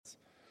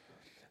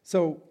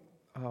So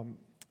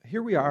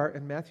here we are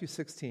in Matthew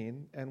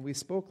 16, and we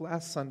spoke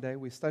last Sunday,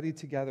 we studied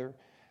together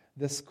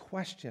this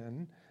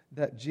question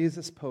that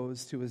Jesus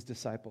posed to his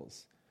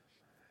disciples.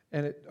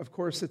 And of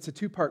course, it's a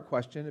two-part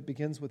question. It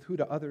begins with, who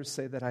do others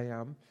say that I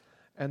am?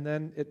 And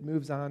then it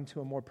moves on to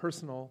a more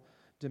personal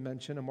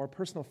dimension, a more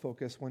personal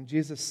focus, when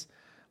Jesus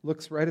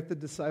looks right at the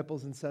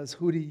disciples and says,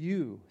 who do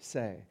you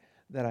say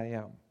that I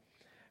am?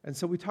 And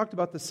so we talked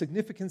about the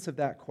significance of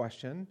that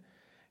question,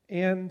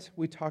 and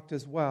we talked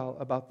as well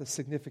about the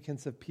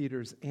significance of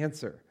Peter's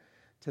answer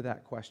to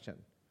that question.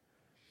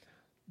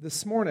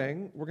 This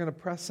morning, we're going to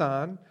press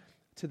on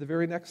to the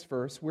very next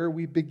verse, where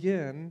we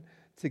begin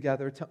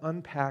together to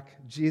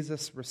unpack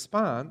Jesus'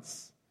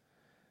 response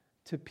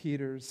to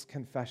Peter's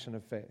confession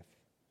of faith.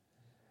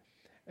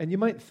 And you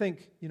might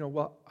think,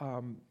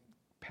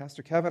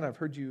 Pastor Kevin, I've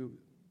heard you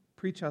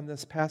preach on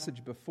this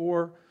passage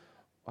before.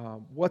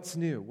 What's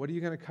new? What are you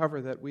going to cover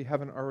that we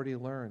haven't already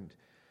learned?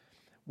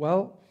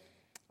 Well,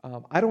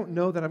 I don't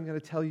know that I'm going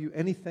to tell you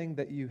anything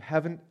that you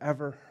haven't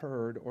ever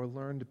heard or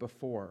learned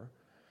before,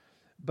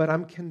 but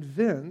I'm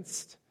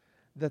convinced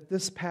that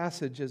this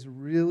passage is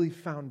really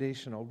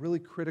foundational, really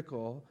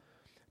critical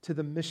to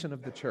the mission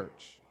of the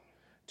church,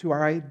 to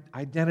our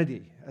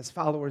identity as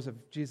followers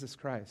of Jesus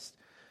Christ,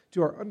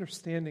 to our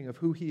understanding of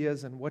who he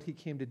is and what he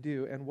came to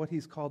do and what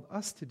he's called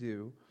us to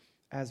do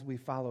as we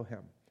follow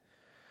him.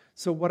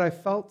 So what I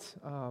felt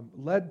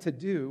led to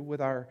do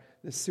with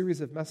this series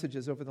of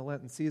messages over the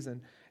Lenten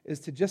season is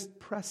to just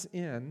press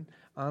in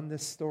on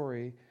this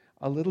story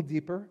a little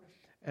deeper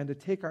and to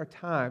take our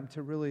time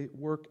to really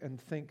work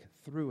and think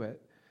through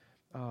it,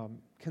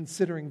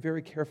 considering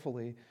very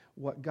carefully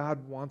what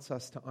God wants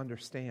us to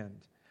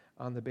understand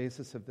on the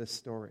basis of this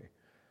story.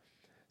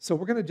 So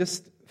we're going to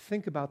just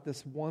think about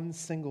this one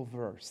single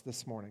verse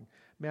this morning,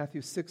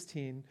 Matthew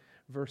 16,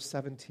 verse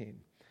 17.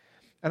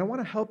 And I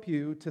want to help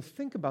you to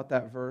think about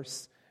that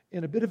verse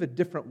in a bit of a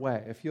different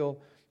way. If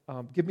you'll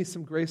give me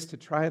some grace to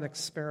try and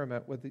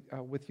experiment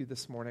with you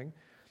this morning.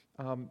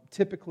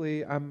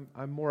 Typically, I'm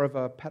more of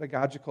a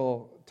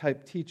pedagogical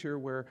type teacher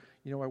where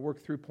I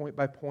work through point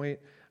by point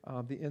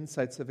the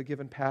insights of a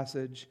given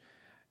passage.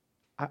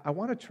 I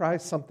want to try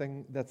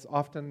something that's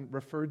often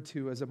referred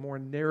to as a more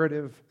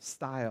narrative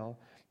style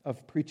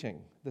of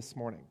preaching this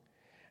morning.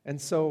 And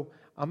so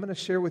I'm going to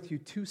share with you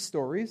two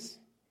stories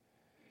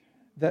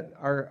that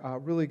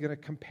are really going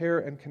to compare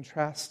and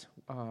contrast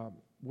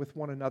with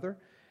one another,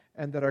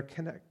 and that are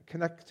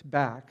connect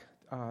back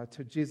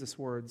to Jesus'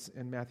 words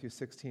in Matthew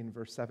 16,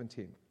 verse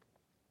 17.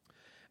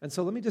 And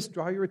so let me just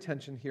draw your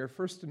attention here,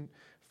 first and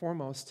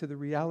foremost, to the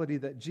reality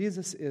that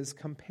Jesus is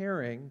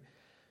comparing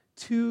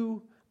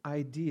two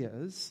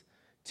ideas,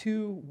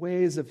 two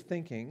ways of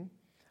thinking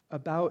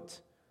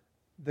about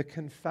the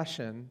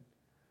confession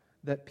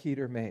that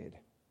Peter made.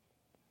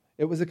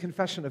 It was a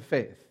confession of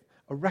faith,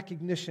 a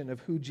recognition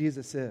of who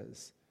Jesus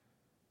is.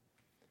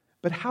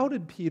 But how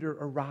did Peter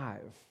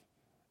arrive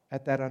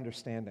at that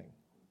understanding?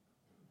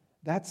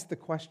 That's the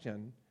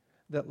question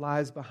that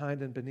lies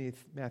behind and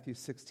beneath Matthew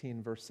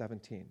 16, verse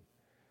 17.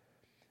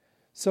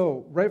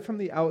 So, right from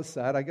the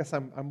outset, I guess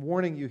I'm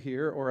warning you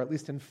here, or at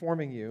least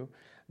informing you,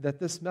 that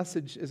this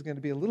message is going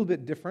to be a little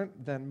bit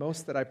different than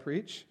most that I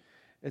preach.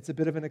 It's a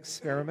bit of an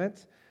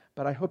experiment,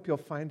 but I hope you'll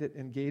find it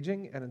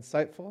engaging and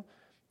insightful,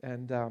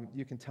 and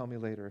you can tell me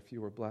later if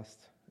you were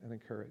blessed and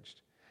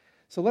encouraged.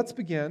 So let's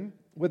begin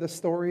with a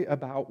story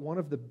about one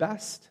of the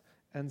best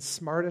and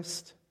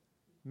smartest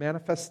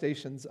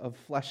manifestations of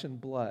flesh and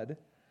blood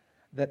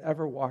that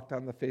ever walked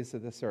on the face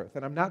of this earth.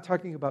 And I'm not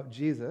talking about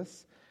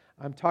Jesus.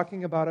 I'm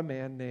talking about a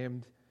man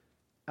named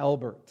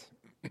Albert.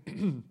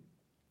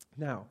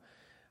 Now,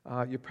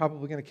 you're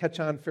probably going to catch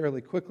on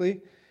fairly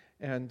quickly,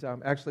 and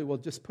actually we'll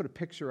just put a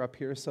picture up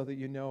here so that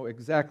you know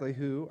exactly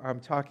who I'm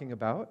talking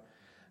about.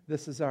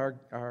 This is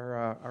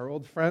our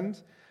old friend,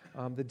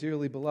 the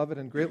dearly beloved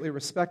and greatly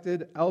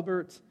respected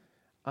Albert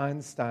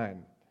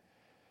Einstein,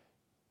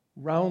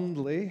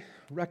 roundly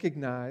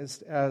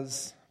recognized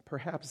as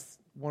perhaps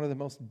one of the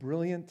most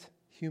brilliant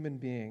human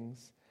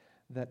beings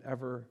that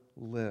ever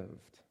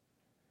lived.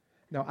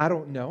 Now, I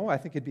don't know. I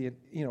think it'd be,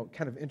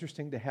 kind of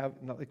interesting to have,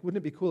 wouldn't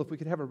it be cool if we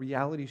could have a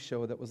reality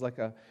show that was like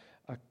a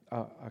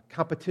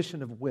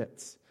competition of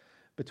wits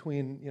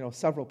between,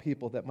 several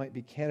people that might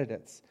be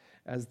candidates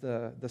as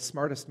the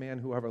smartest man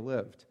who ever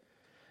lived.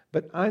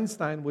 But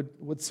Einstein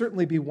would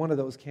certainly be one of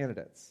those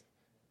candidates.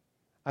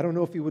 I don't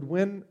know if he would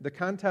win the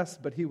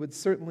contest, but he would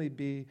certainly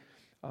be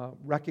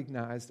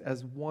recognized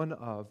as one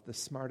of the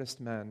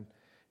smartest men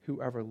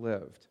who ever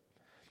lived.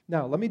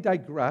 Now, let me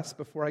digress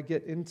before I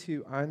get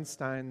into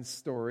Einstein's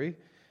story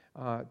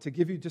to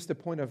give you just a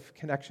point of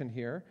connection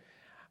here.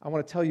 I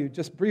want to tell you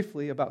just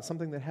briefly about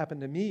something that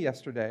happened to me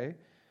yesterday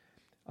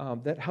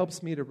that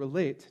helps me to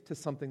relate to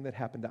something that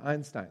happened to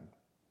Einstein.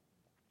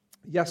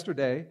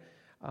 Yesterday,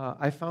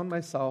 I found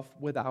myself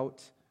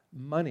without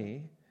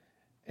money,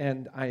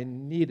 and I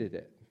needed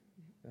it.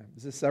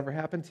 Has this ever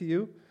happened to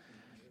you?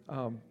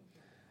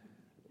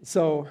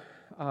 So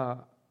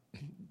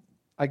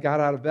I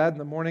got out of bed in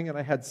the morning, and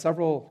I had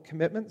several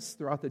commitments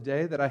throughout the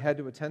day that I had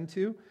to attend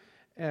to,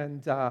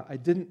 And I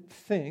didn't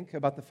think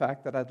about the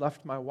fact that I'd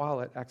left my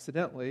wallet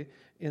accidentally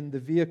in the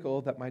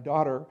vehicle that my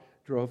daughter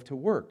drove to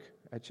work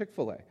at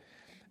Chick-fil-A.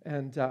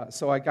 And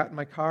so I got in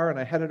my car and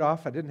I headed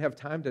off. I didn't have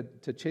time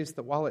to chase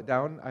the wallet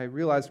down. I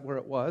realized where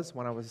it was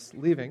when I was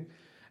leaving.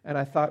 And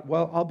I thought,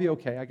 well, I'll be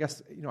okay. I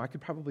guess, I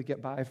could probably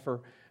get by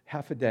for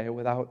half a day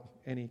without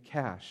any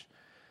cash.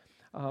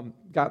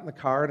 Got in the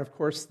car, and of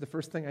course, the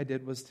first thing I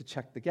did was to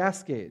check the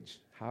gas gauge.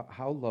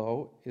 How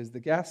low is the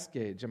gas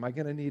gauge? Am I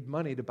going to need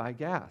money to buy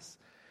gas?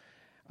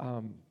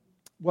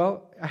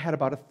 Well, I had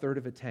about a third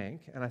of a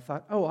tank, and I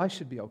thought, I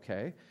should be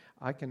okay.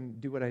 I can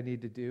do what I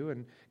need to do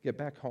and get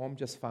back home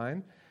just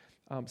fine.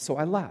 So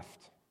I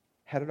left,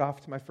 headed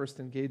off to my first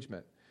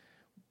engagement.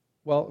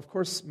 Well, of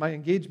course, my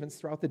engagements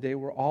throughout the day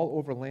were all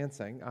over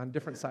Lansing on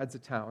different sides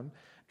of town,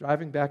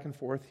 driving back and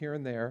forth here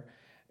and there.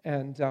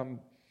 And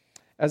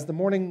as the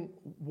morning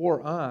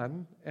wore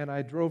on and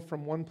I drove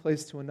from one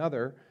place to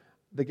another,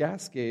 the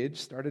gas gauge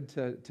started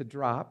to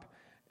drop.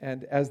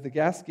 And as the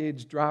gas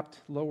gauge dropped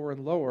lower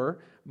and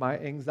lower, my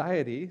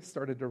anxiety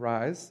started to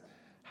rise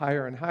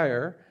higher and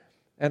higher.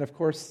 And of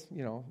course,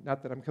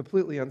 not that I'm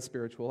completely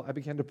unspiritual, I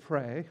began to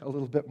pray a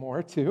little bit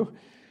more too.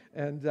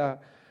 And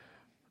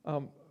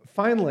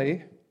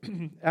finally,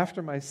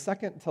 after my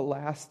second to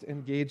last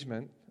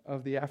engagement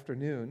of the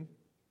afternoon,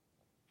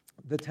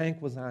 the tank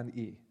was on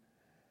E.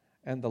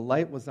 And the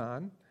light was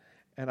on.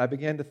 And I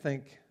began to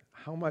think,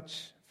 how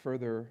much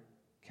further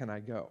can I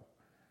go?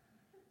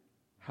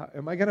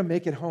 Am I going to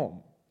make it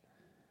home?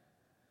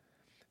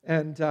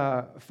 And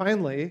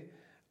finally,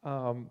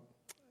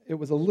 it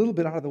was a little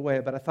bit out of the way,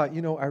 but I thought,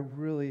 I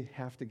really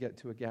have to get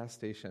to a gas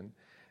station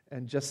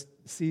and just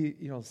see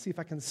if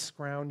I can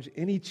scrounge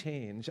any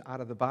change out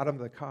of the bottom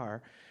of the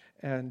car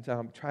and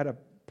try to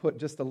put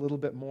just a little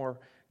bit more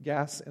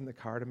gas in the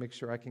car to make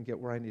sure I can get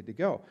where I need to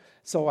go.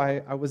 So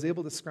I was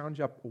able to scrounge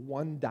up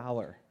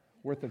 $1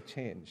 worth of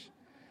change.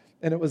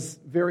 And it was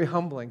very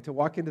humbling to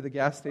walk into the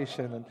gas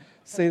station and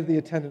say to the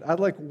attendant, I'd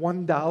like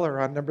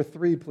 $1 on number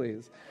 3,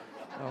 please.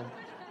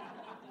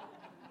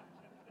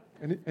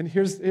 And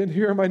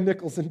here are my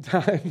nickels and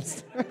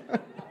dimes.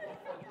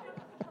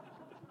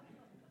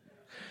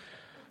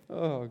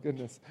 Oh,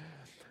 goodness.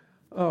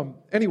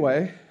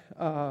 Anyway,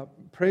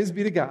 praise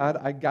be to God,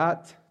 I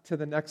got to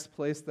the next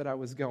place that I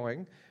was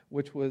going,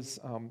 which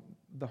was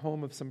the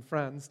home of some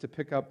friends to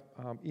pick up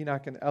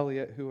Enoch and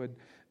Elliot, who had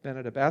been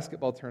at a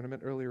basketball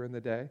tournament earlier in the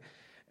day.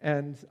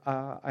 And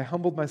I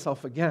humbled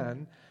myself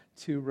again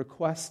to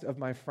request of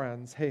my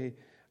friends, hey,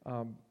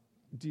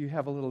 do you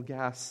have a little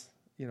gas,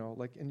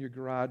 like in your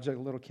garage, a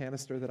little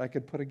canister that I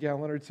could put a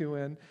gallon or two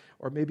in?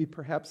 Or maybe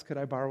perhaps could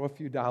I borrow a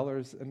few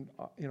dollars and,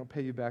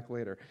 pay you back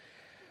later?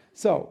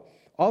 So,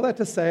 all that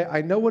to say,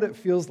 I know what it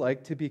feels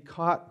like to be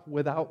caught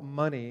without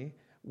money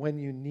when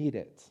you need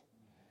it.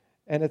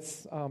 And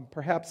it's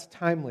perhaps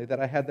timely that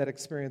I had that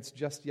experience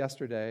just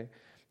yesterday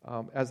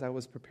as I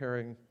was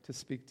preparing to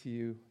speak to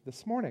you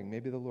this morning.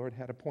 Maybe the Lord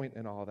had a point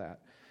in all that.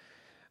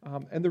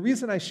 And the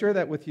reason I share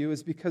that with you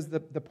is because the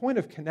point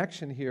of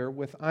connection here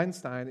with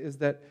Einstein is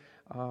that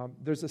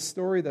there's a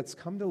story that's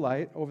come to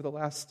light over the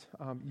last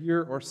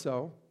year or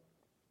so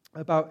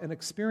about an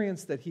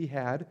experience that he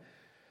had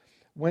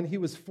when he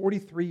was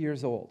 43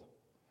 years old.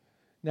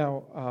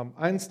 Now,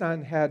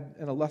 Einstein had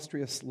an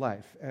illustrious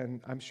life,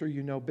 and I'm sure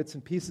you know bits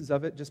and pieces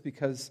of it just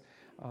because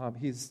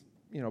he's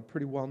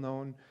pretty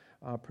well-known,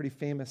 pretty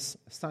famous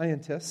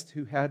scientist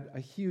who had a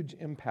huge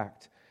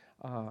impact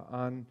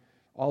on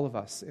all of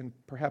us in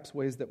perhaps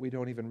ways that we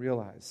don't even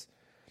realize.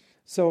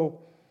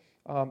 So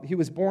he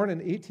was born in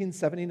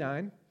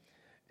 1879,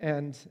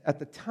 and at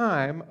the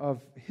time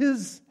of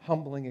his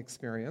humbling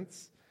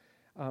experience,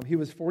 he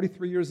was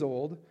 43 years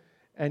old,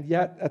 and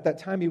yet at that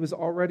time he was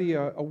already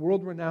a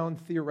world-renowned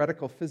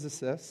theoretical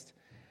physicist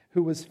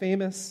who was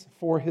famous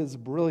for his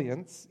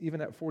brilliance, even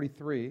at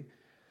 43,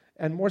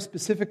 and more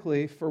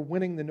specifically for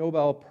winning the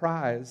Nobel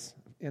Prize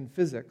in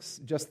physics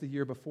just the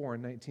year before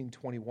in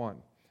 1921.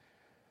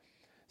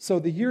 So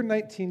the year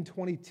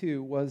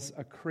 1922 was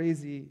a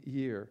crazy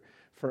year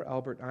for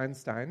Albert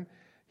Einstein.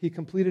 He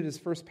completed his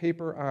first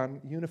paper on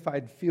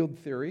unified field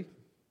theory,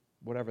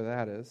 whatever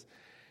that is.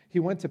 He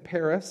went to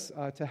Paris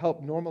to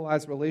help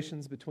normalize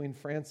relations between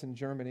France and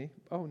Germany.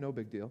 Oh, no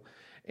big deal.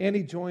 And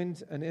he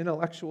joined an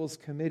intellectuals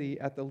committee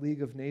at the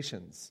League of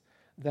Nations.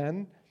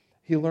 Then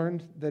he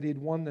learned that he'd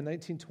won the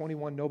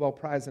 1921 Nobel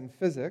Prize in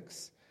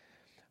Physics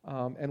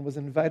and was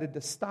invited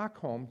to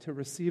Stockholm to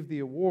receive the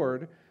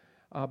award,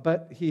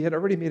 but he had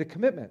already made a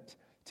commitment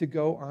to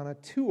go on a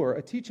tour,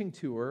 a teaching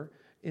tour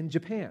in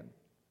Japan.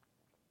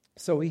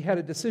 So he had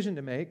a decision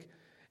to make,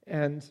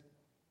 and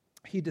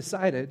he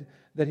decided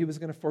that he was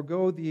going to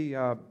forego the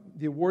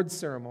awards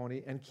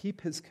ceremony and keep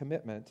his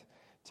commitment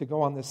to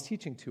go on this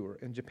teaching tour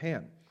in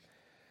Japan.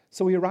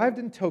 So he arrived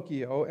in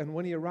Tokyo, and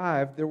when he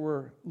arrived, there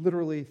were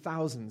literally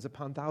thousands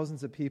upon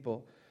thousands of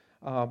people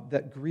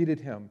that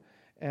greeted him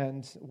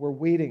and were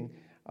waiting.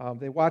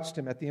 They watched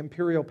him at the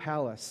Imperial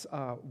Palace,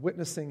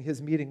 witnessing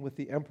his meeting with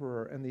the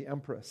emperor and the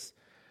empress.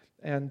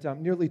 And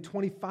nearly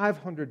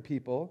 2,500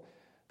 people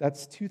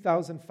That's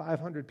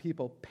 2,500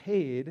 people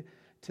paid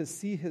to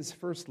see his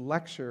first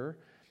lecture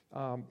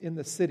in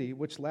the city,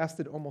 which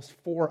lasted almost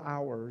 4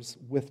 hours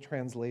with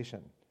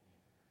translation.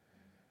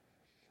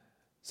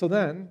 So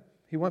then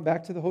he went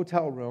back to the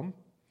hotel room,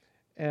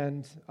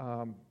 and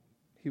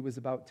he was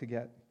about to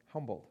get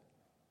humbled,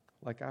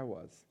 like I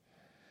was.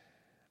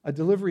 A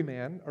delivery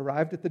man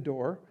arrived at the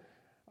door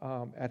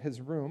at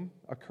his room,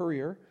 a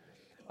courier,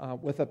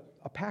 with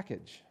a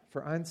package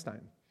for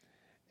Einstein.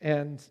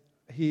 And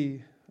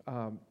he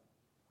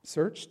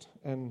searched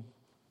and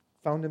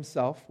found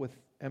himself with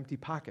empty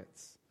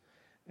pockets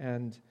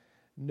and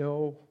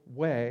no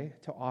way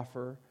to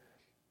offer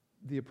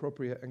the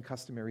appropriate and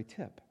customary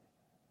tip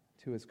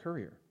to his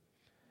courier.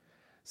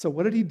 So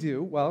what did he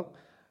do? Well,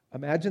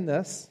 imagine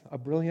this, a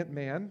brilliant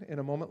man in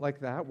a moment like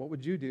that. What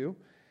would you do?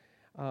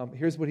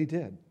 Here's what he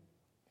did.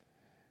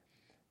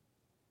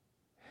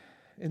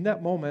 In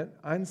that moment,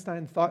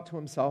 Einstein thought to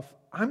himself,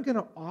 I'm going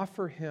to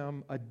offer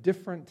him a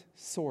different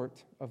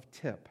sort of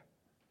tip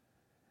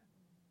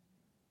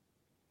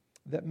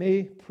that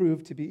may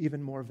prove to be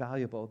even more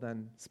valuable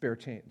than spare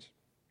change.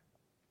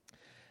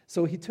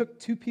 So he took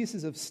 2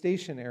 pieces of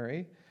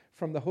stationery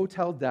from the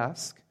hotel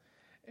desk,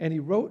 and he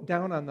wrote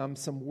down on them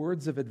some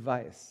words of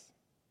advice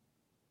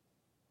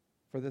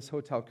for this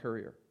hotel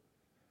courier.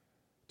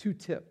 2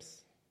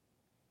 tips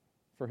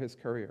for his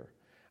courier.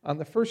 On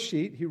the first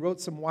sheet, he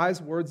wrote some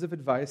wise words of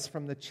advice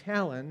from the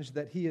challenge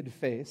that he had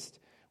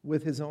faced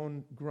with his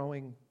own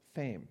growing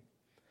fame.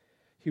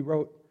 He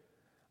wrote,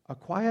 "A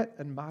quiet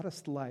and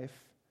modest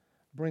life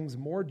brings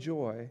more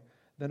joy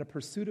than a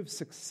pursuit of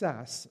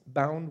success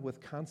bound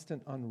with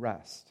constant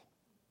unrest."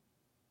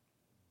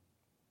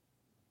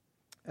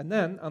 And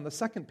then, on the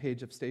second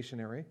page of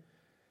stationery,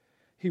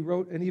 he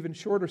wrote an even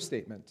shorter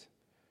statement,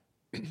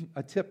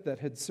 a tip that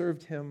had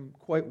served him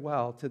quite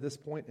well to this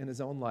point in his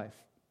own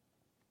life.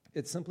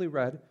 It simply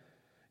read,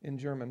 in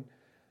German,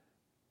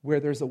 "Where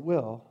there's a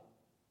will,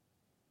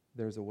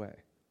 there's a way."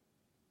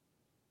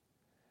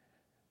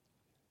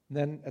 And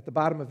then at the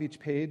bottom of each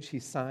page, he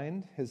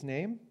signed his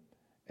name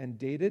and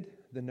dated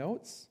the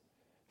notes,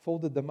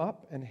 folded them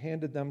up, and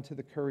handed them to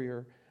the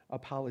courier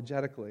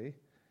apologetically.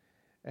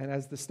 And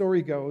as the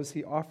story goes,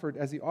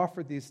 as he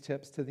offered these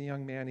tips to the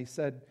young man, he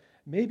said,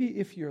 "Maybe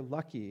if you're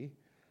lucky,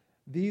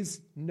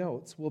 these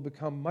notes will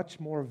become much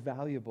more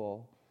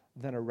valuable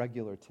than a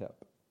regular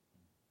tip."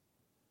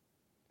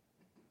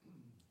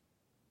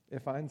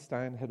 If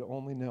Einstein had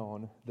only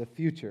known the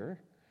future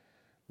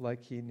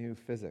like he knew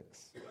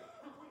physics.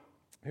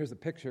 Here's a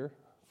picture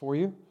for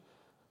you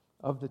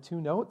of the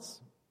 2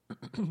 notes,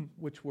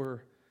 which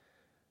were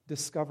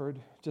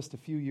discovered just a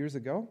few years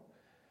ago.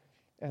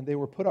 And they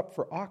were put up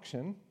for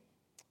auction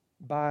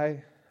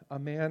by a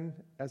man,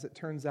 as it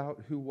turns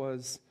out, who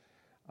was,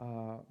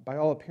 by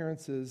all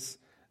appearances,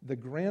 the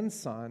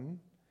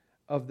grandson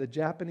of the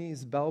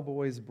Japanese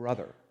bellboy's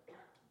brother,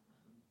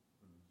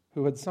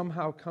 who had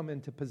somehow come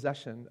into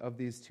possession of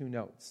these 2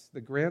 notes,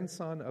 the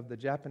grandson of the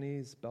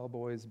Japanese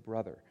bellboy's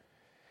brother.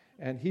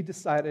 And he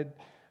decided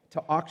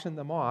to auction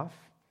them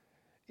off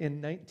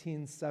in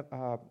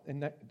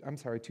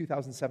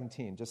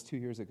 2017, just 2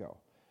 years ago.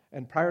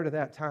 And prior to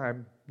that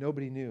time,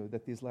 nobody knew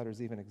that these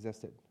letters even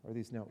existed, or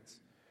these notes.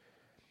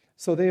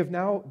 So they have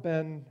now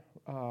been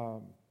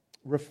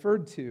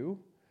referred to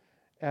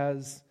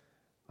as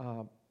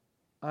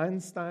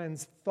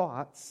Einstein's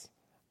thoughts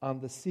on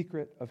the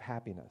secret of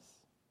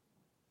happiness.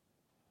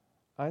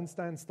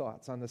 Einstein's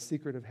thoughts on the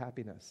secret of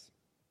happiness.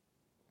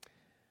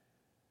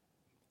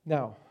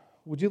 Now,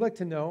 would you like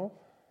to know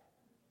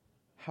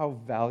how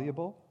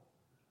valuable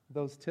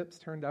those tips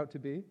turned out to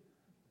be?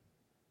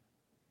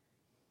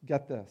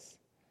 Get this.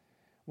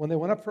 When they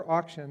went up for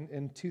auction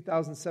in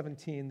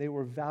 2017, they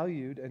were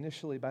valued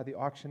initially by the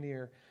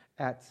auctioneer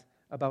at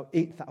about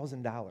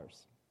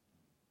 $8,000.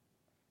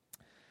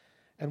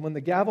 And when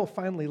the gavel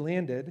finally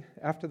landed,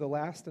 after the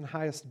last and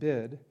highest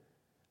bid,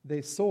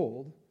 they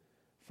sold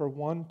for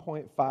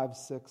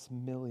 $1.56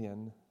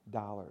 million.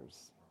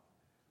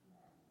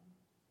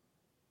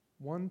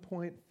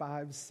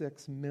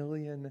 $1.56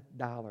 million.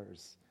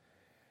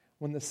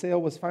 When the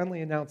sale was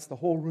finally announced, the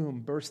whole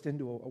room burst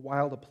into a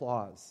wild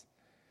applause.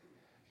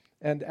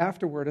 And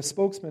afterward, a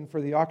spokesman for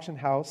the auction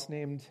house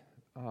named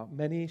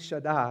Meni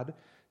Shaddad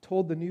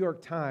told the New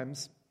York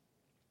Times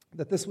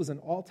that this was an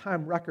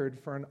all-time record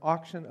for an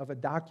auction of a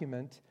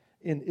document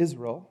in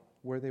Israel,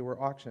 where they were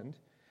auctioned.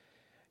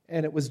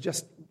 And it was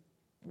just,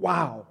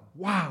 wow,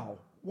 wow,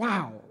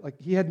 wow.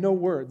 Like, he had no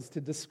words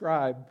to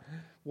describe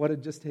what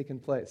had just taken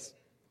place.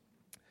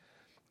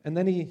 And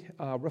then he,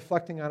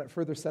 reflecting on it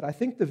further, said, "I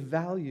think the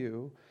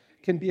value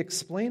can be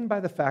explained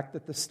by the fact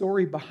that the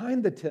story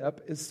behind the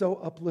tip is so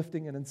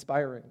uplifting and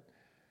inspiring.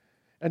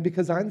 And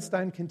because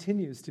Einstein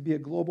continues to be a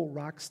global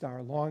rock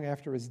star long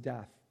after his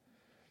death."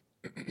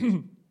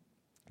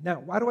 Now,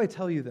 why do I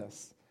tell you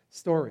this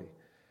story?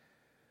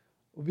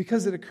 Well,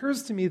 because it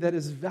occurs to me that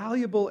as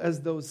valuable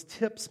as those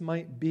tips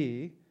might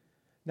be,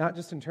 not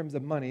just in terms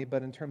of money,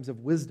 but in terms of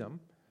wisdom,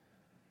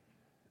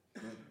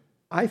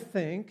 I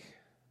think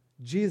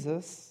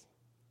Jesus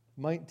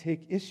might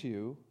take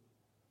issue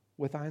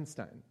with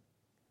Einstein,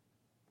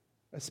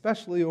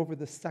 especially over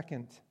the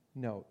second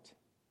note.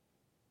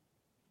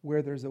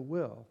 Where there's a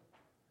will,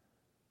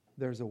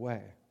 there's a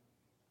way.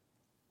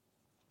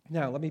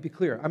 Now, let me be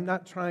clear. I'm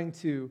not trying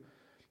to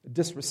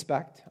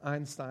disrespect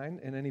Einstein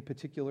in any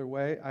particular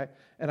way,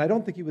 and I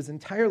don't think he was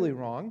entirely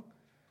wrong.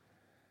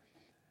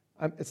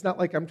 It's not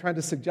like I'm trying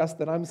to suggest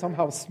that I'm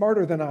somehow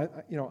smarter than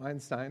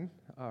Einstein,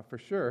 for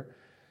sure.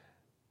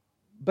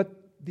 But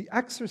the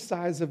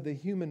exercise of the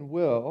human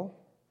will,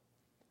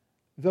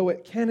 though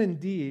it can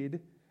indeed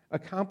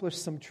accomplish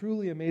some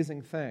truly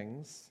amazing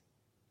things,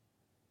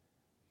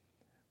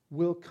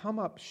 will come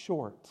up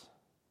short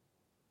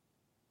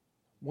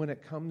when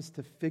it comes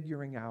to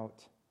figuring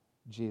out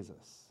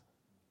Jesus,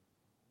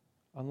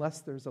 unless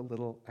there's a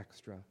little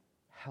extra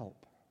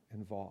help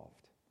involved.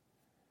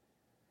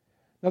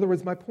 In other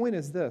words, my point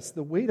is this: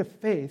 the way to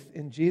faith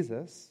in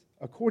Jesus,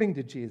 according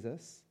to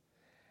Jesus,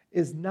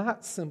 is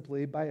not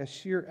simply by a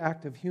sheer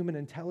act of human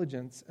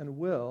intelligence and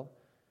will.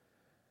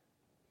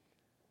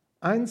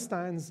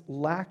 Einstein's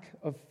lack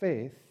of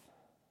faith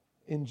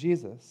in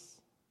Jesus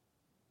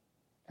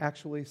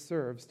actually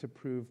serves to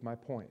prove my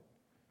point.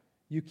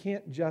 You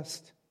can't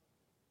just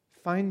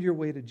find your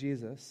way to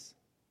Jesus,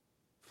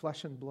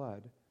 flesh and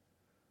blood,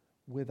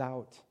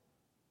 without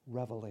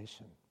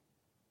revelation.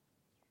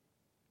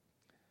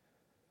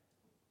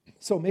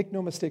 So make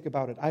no mistake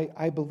about it.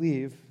 I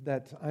believe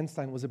that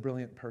Einstein was a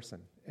brilliant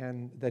person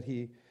and that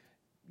he,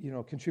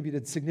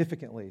 contributed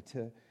significantly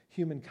to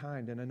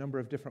humankind in a number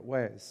of different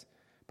ways.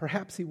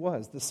 Perhaps he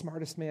was the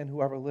smartest man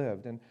who ever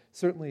lived, and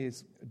certainly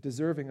is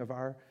deserving of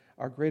our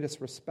greatest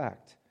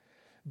respect.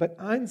 But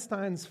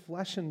Einstein's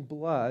flesh and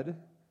blood,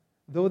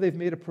 though they've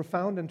made a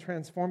profound and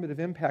transformative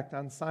impact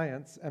on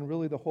science and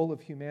really the whole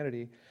of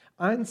humanity,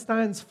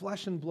 Einstein's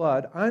flesh and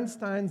blood,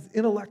 Einstein's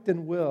intellect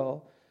and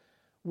will,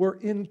 were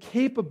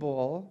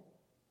incapable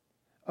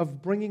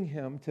of bringing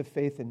him to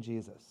faith in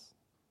Jesus.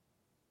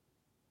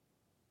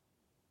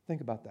 Think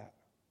about that.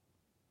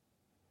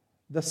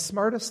 The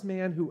smartest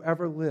man who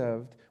ever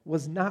lived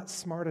was not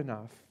smart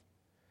enough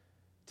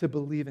to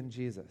believe in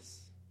Jesus.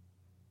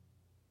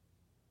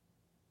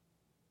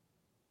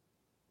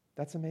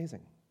 That's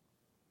amazing.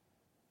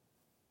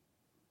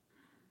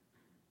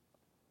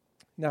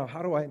 Now,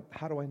 how do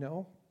I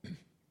know?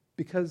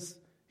 Because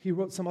he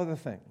wrote some other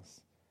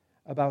things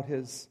about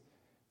his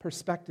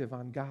perspective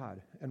on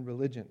God and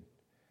religion.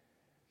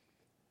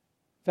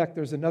 In fact,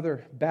 there's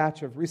another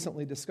batch of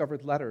recently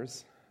discovered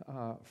letters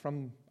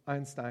from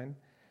Einstein,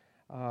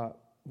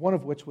 one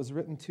of which was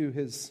written to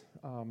his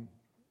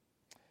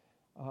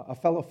a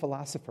fellow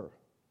philosopher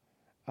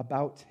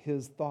about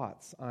his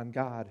thoughts on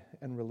God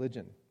and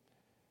religion.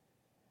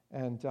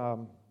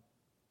 And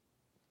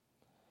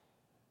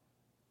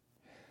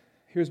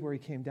here's where he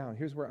came down.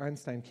 Here's where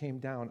Einstein came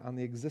down on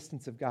the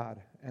existence of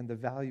God and the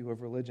value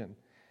of religion.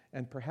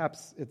 And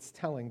perhaps it's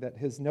telling that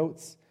his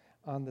notes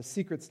on the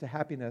secrets to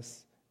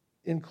happiness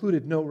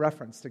included no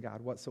reference to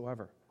God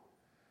whatsoever.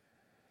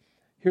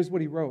 Here's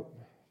what he wrote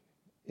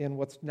in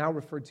what's now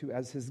referred to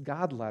as his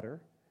God letter,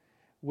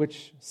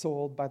 which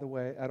sold, by the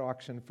way, at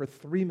auction for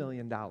 $3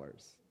 million.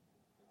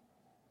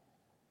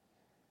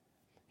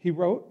 He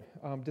wrote,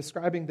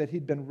 describing that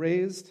he'd been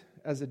raised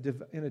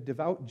in a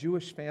devout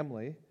Jewish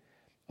family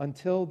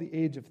until the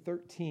age of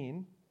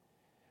 13,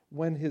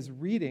 when his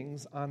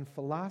readings on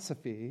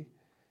philosophy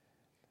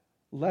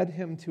led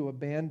him to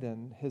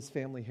abandon his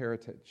family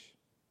heritage.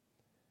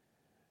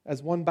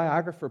 As one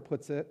biographer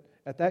puts it,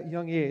 at that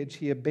young age,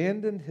 he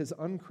abandoned his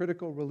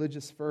uncritical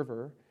religious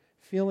fervor,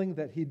 feeling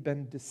that he'd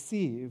been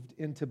deceived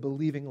into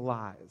believing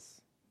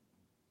lies.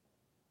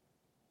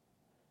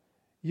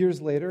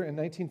 Years later, in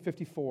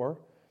 1954,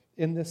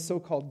 in this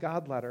so-called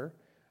God letter,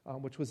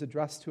 which was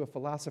addressed to a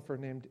philosopher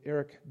named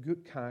Eric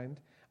Gutkind,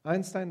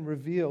 Einstein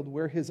revealed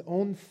where his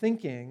own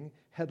thinking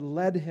had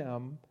led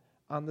him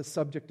on the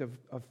subject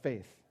of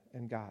faith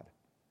in God.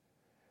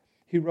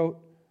 He wrote,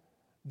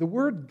 "The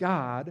word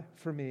God,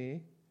 for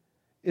me,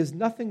 is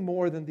nothing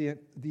more than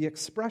the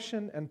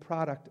expression and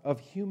product of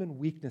human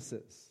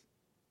weaknesses.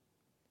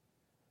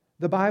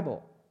 The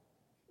Bible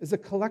is a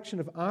collection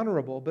of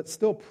honorable but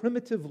still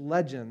primitive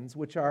legends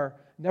which are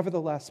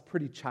nevertheless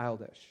pretty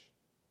childish."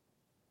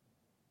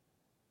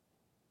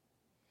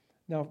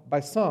 Now, by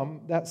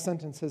some, that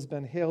sentence has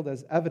been hailed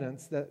as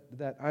evidence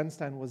that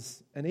Einstein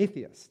was an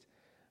atheist.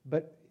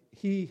 But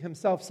he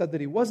himself said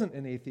that he wasn't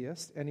an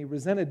atheist, and he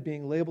resented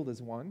being labeled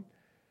as one.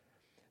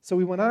 So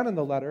he went on in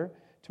the letter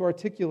to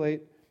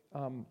articulate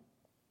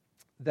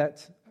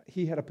that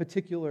he had a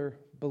particular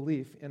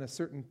belief in a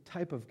certain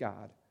type of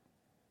God,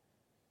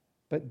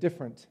 but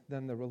different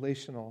than the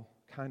relational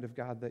kind of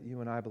God that you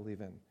and I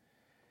believe in.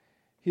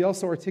 He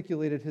also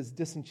articulated his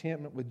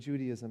disenchantment with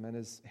Judaism and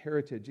his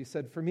heritage. He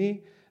said, "For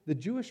me, the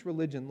Jewish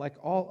religion, like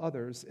all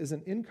others, is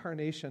an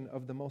incarnation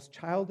of the most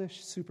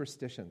childish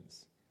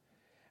superstitions.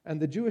 And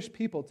the Jewish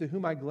people to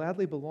whom I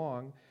gladly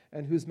belong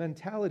and whose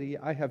mentality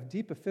I have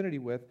deep affinity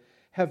with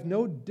have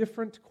no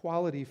different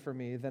quality for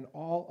me than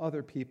all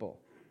other people.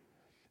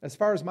 As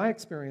far as my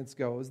experience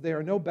goes, they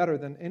are no better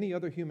than any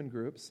other human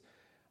groups.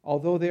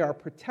 although they are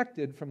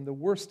protected from the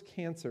worst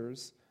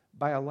cancers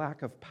by a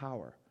lack of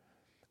power.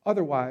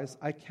 Otherwise,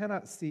 I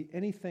cannot see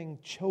anything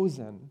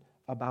chosen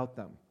about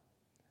them.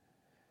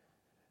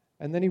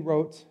 And then he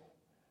wrote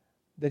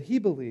that he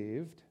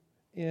believed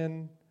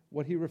in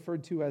what he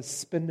referred to as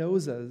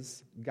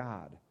Spinoza's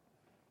God.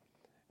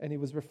 And he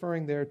was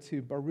referring there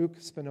to Baruch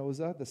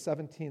Spinoza, the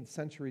 17th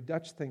century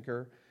Dutch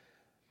thinker,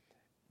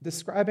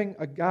 describing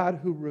a God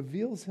who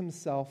reveals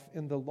himself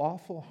in the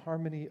lawful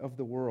harmony of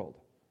the world,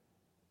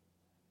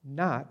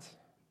 not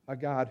a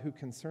God who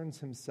concerns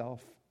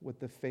himself with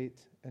the fate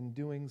and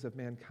doings of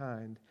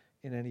mankind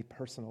in any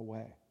personal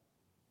way.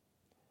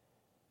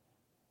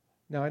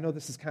 Now, I know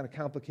this is kind of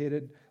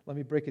complicated. Let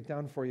me break it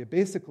down for you.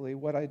 Basically,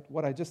 what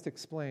I just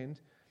explained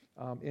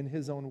in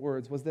his own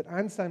words was that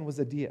Einstein was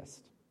a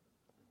deist.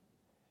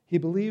 He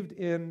believed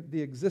in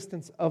the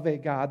existence of a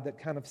God that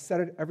kind of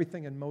set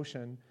everything in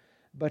motion,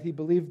 but he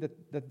believed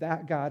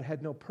that God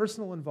had no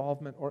personal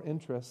involvement or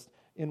interest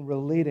in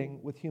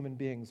relating with human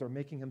beings or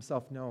making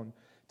himself known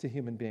to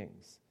human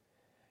beings.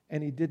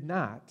 And he did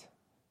not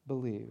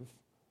believe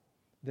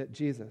that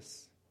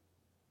Jesus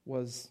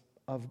was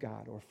of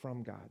God or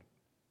from God.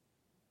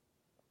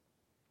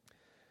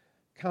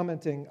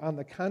 Commenting on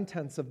the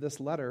contents of this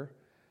letter,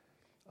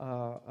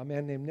 a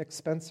man named Nick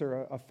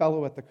Spencer, a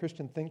fellow at the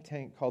Christian think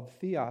tank called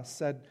Theos,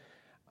 said,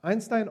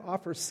 Einstein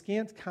offers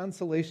scant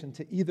consolation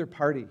to either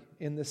party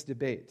in this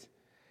debate.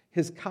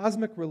 His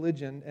cosmic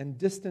religion and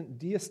distant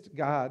deist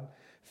God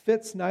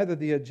fits neither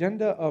the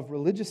agenda of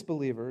religious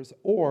believers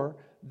or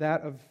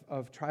that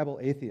of tribal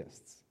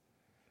atheists.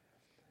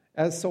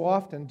 As so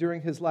often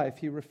during his life,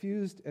 he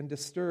refused and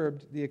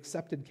disturbed the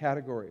accepted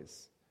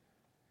categories.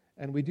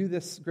 And we do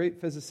this great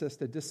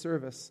physicist a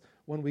disservice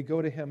when we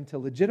go to him to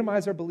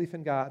legitimize our belief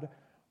in God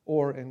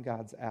or in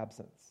God's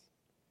absence.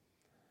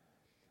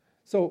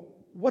 So,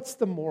 what's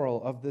the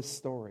moral of this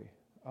story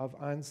of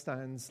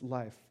Einstein's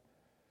life?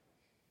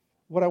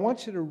 What I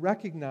want you to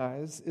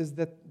recognize is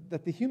that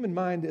the human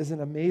mind is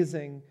an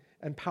amazing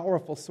and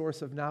powerful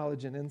source of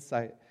knowledge and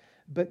insight.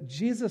 But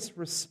Jesus'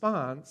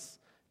 response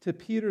to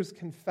Peter's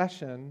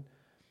confession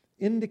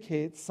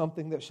indicates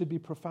something that should be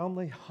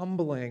profoundly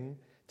humbling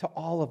to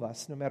all of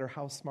us, no matter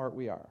how smart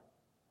we are.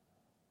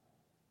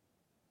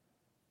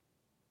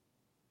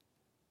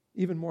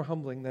 Even more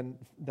humbling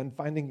than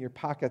finding your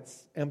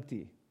pockets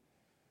empty.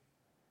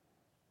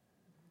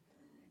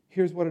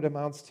 Here's what it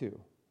amounts to.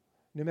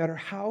 No matter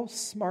how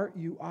smart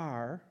you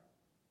are,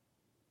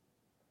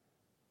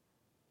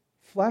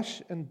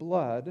 flesh and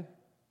blood,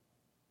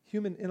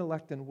 human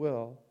intellect and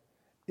will,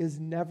 is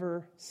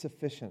never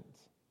sufficient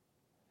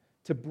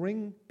to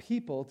bring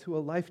people to a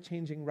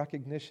life-changing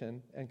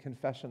recognition and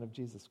confession of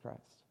Jesus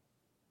Christ.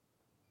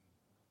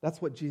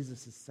 That's what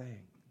Jesus is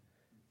saying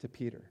to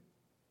Peter.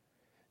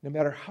 No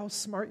matter how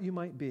smart you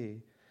might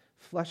be,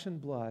 flesh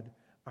and blood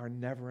are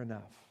never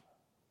enough.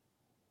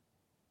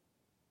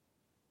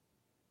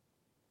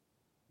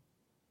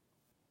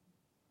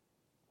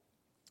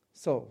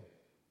 So,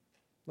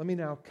 let me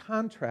now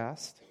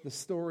contrast the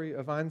story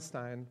of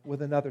Einstein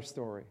with another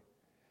story,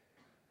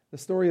 the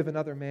story of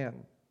another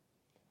man.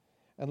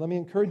 And let me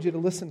encourage you to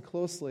listen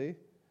closely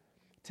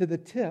to the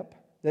tip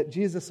that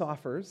Jesus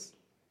offers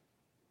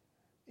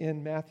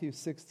in Matthew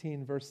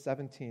 16, verse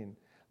 17.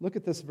 Look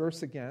at this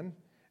verse again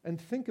and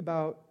think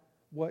about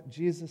what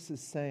Jesus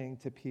is saying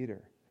to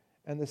Peter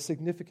and the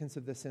significance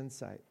of this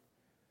insight.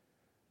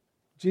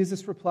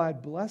 Jesus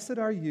replied, "Blessed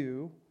are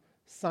you,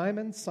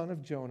 Simon, son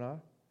of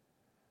Jonah,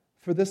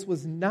 for this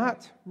was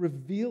not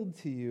revealed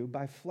to you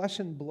by flesh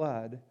and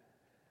blood,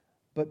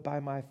 but by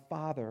my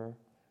Father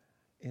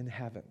in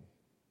heaven."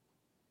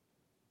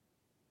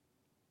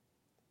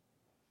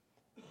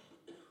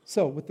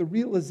 So, with the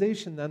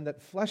realization then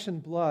that flesh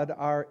and blood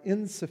are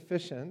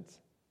insufficient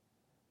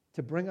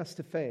to bring us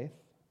to faith,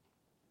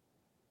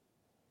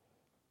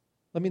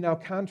 let me now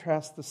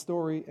contrast the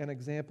story and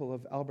example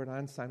of Albert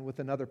Einstein with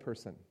another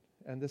person.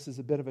 And this is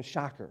a bit of a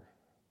shocker.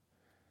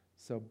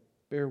 So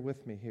bear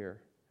with me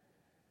here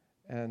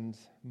and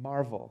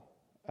marvel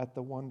at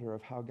the wonder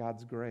of how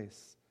God's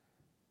grace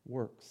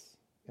works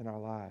in our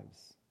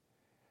lives.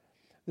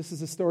 This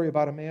is a story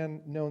about a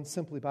man known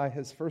simply by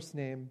his first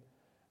name,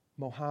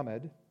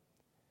 Mohammed.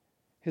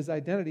 His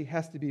identity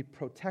has to be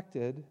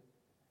protected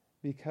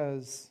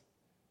because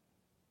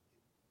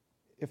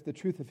if the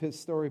truth of his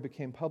story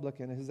became public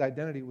and his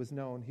identity was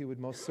known, he would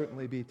most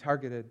certainly be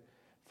targeted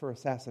for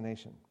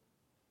assassination.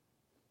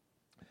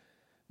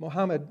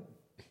 Mohammed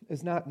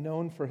is not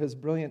known for his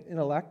brilliant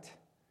intellect,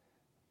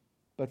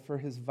 but for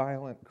his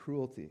violent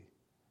cruelty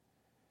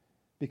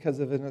because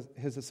of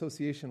his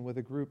association with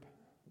a group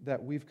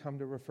that we've come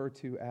to refer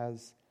to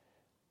as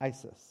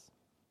ISIS.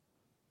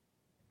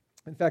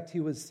 In fact, he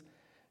was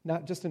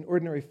not just an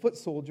ordinary foot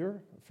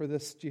soldier for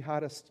this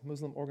jihadist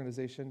Muslim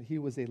organization, he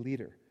was a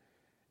leader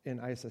in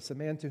ISIS, a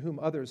man to whom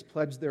others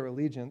pledged their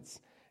allegiance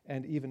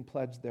and even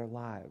pledged their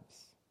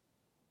lives.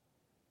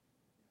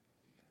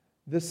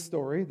 This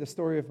story, the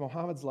story of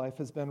Muhammad's life,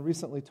 has been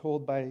recently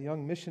told by a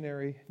young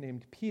missionary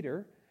named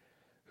Peter,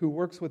 who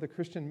works with a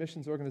Christian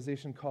missions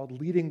organization called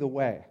Leading the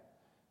Way.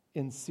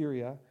 in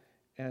Syria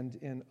and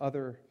in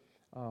other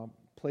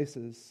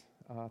places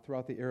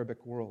throughout the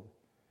Arabic world.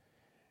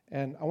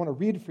 And I want to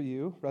read for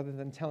you, rather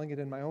than telling it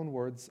in my own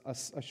words,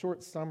 a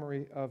short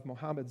summary of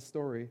Muhammad's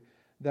story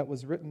that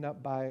was written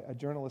up by a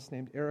journalist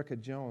named Erica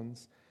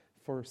Jones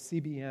for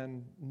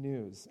CBN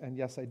News. And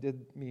yes, I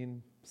did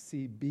mean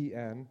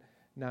CBN,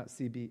 not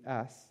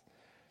CBS,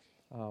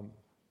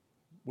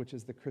 which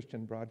is the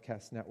Christian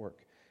Broadcast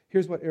Network.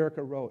 Here's what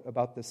Erica wrote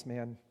about this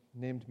man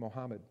named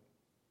Muhammad.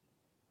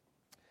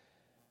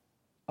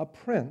 A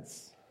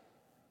prince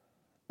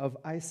of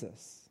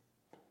ISIS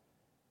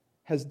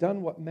has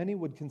done what many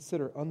would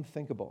consider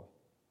unthinkable,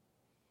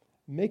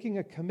 making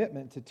a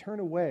commitment to turn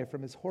away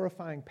from his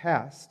horrifying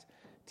past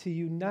to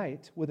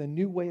unite with a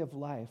new way of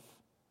life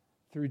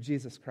through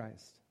Jesus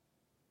Christ.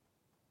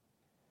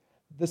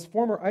 This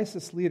former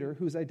ISIS leader,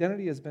 whose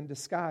identity has been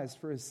disguised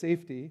for his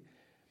safety,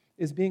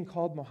 is being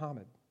called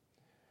Muhammad.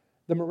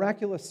 The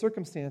miraculous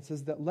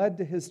circumstances that led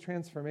to his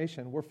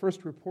transformation were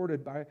first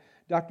reported by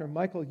Dr.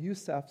 Michael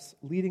Youssef's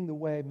Leading the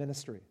Way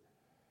ministry.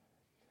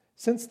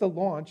 Since the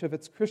launch of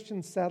its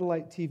Christian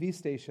satellite TV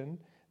station,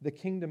 The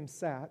Kingdom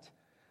Sat,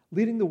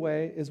 Leading the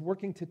Way is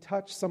working to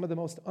touch some of the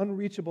most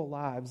unreachable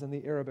lives in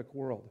the Arabic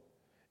world,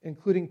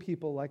 including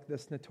people like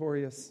this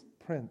notorious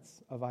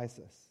prince of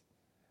ISIS.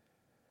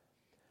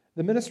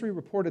 The ministry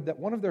reported that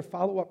one of their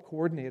follow-up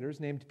coordinators,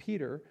 named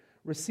Peter,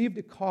 received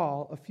a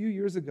call a few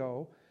years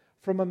ago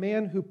from a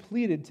man who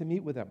pleaded to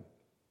meet with him.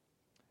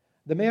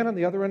 The man on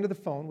the other end of the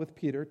phone with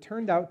Peter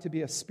turned out to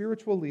be a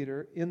spiritual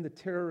leader in the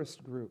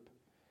terrorist group.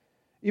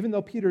 Even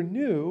though Peter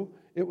knew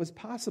it was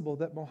possible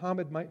that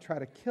Muhammad might try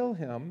to kill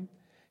him,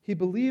 he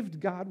believed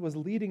God was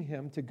leading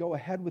him to go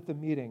ahead with the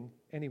meeting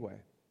anyway.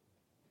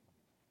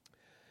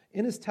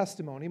 In his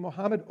testimony,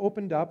 Muhammad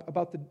opened up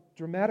about the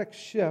dramatic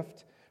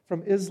shift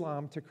from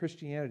Islam to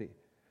Christianity.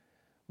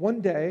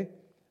 One day,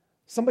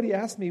 somebody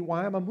asked me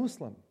why I'm a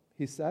Muslim,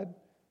 he said.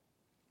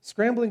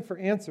 Scrambling for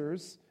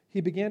answers,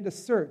 he began to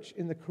search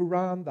in the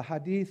Quran, the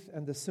Hadith,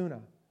 and the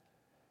Sunnah.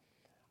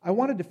 I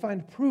wanted to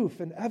find proof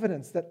and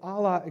evidence that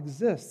Allah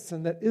exists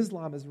and that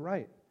Islam is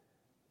right,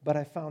 but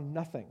I found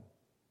nothing,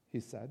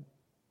 he said.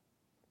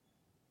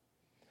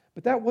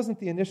 But that wasn't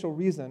the initial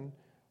reason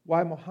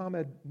why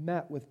Muhammad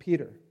met with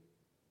Peter.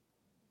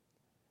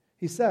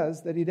 He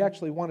says that he'd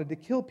actually wanted to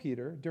kill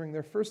Peter during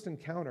their first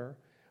encounter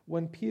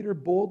when Peter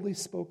boldly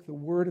spoke the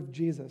word of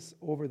Jesus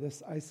over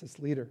this ISIS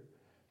leader.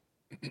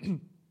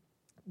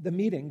 The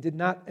meeting did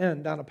not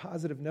end on a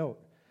positive note.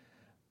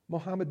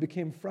 Muhammad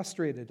became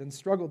frustrated and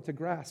struggled to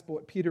grasp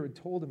what Peter had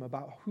told him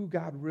about who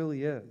God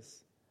really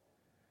is.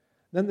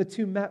 Then the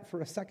two met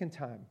for a second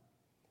time.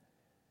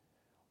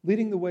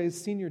 Leading the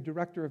Way's senior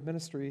director of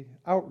ministry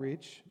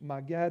outreach,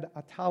 Maged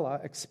Atala,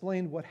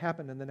 explained what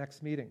happened in the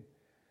next meeting.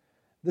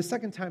 The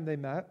second time they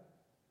met,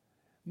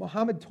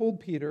 Muhammad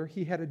told Peter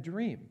he had a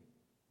dream,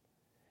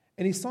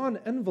 and he saw an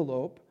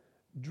envelope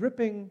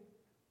dripping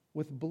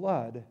with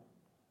blood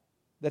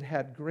that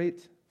had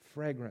great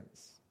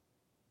fragrance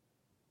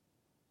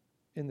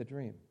in the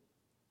dream.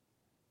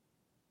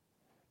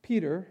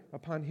 Peter,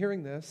 upon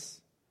hearing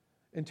this,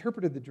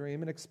 interpreted the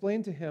dream and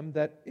explained to him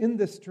that in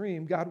this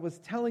dream, God was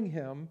telling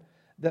him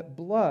that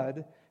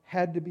blood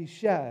had to be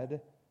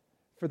shed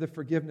for the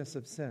forgiveness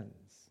of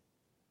sins,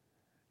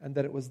 and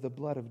that it was the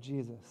blood of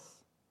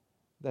Jesus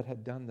that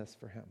had done this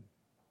for him.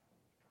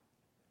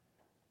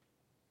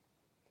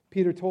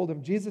 Peter told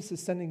him, Jesus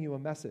is sending you a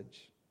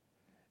message,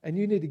 and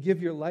you need to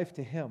give your life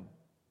to him.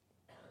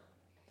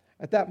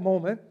 At that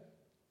moment,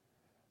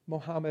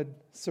 Muhammad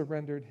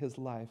surrendered his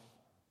life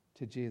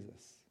to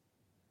Jesus.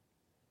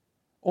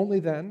 Only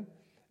then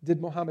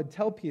did Muhammad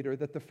tell Peter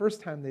that the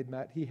first time they'd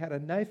met, he had a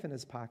knife in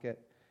his pocket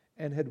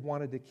and had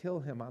wanted to kill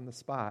him on the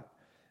spot,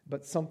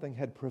 but something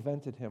had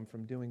prevented him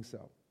from doing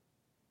so.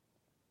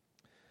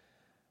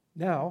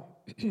 Now,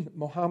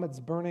 Muhammad's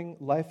burning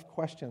life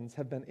questions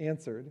have been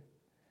answered,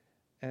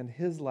 and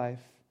his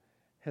life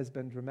has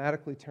been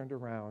dramatically turned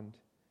around,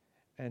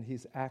 and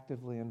he's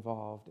actively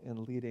involved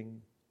in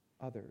leading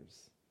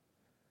others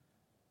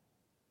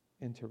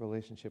into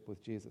relationship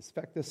with Jesus. In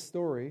fact, this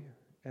story,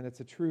 and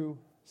it's a true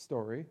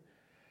story,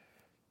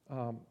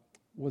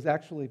 was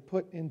actually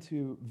put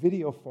into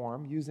video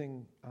form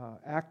using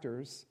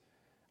actors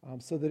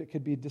so that it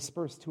could be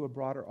dispersed to a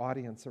broader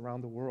audience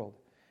around the world.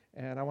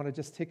 And I want to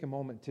just take a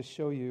moment to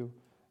show you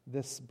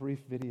this brief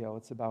video.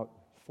 It's about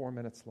 4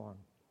 minutes long.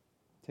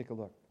 Take a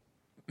look.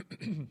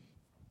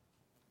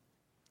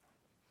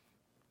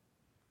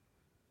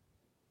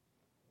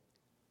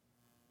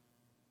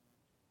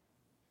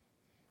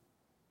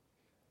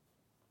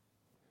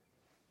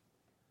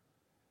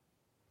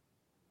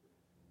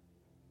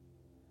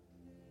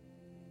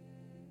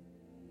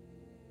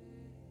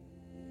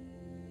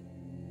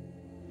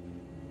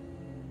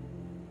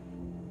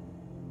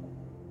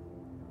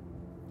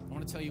 I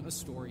want to tell you a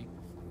story.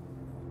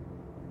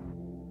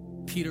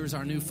 Peter's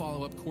our new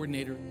follow-up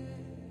coordinator.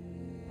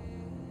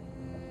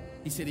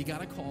 He said he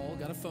got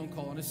a phone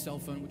call on his cell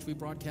phone, which we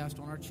broadcast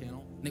on our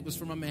channel, and it was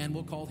from a man,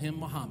 we'll call him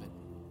Muhammad.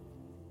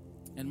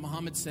 And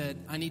Muhammad said,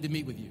 I need to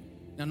meet with you.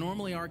 Now,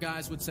 normally our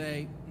guys would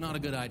say, not a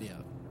good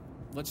idea.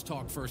 Let's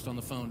talk first on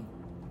the phone.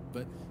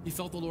 But he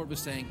felt the Lord was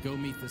saying, go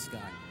meet this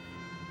guy,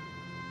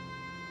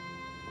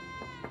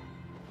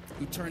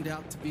 who turned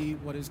out to be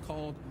what is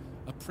called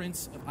a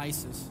prince of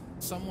ISIS,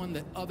 someone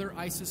that other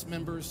ISIS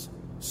members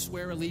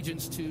swear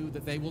allegiance to,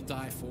 that they will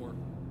die for.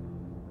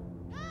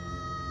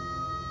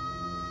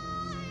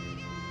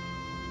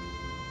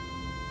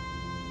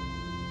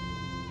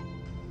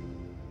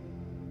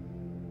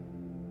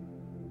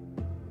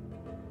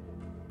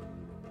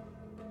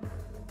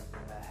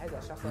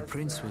 The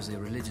prince was a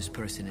religious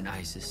person in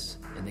ISIS,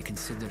 and they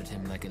considered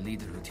him like a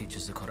leader who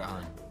teaches the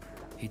Quran.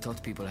 He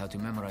taught people how to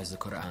memorize the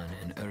Quran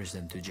and urged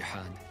them to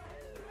jihad.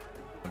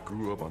 I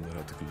grew up under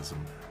radicalism.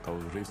 I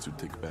was raised to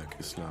take back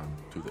Islam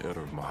to the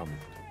era of Muhammad,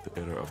 the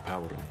era of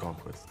power and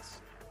conquests.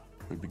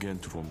 We began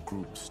to form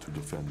groups to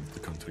defend the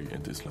country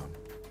and Islam.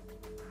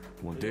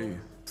 One day,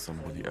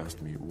 somebody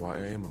asked me why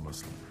I am a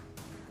Muslim.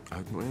 I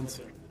had no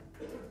answer.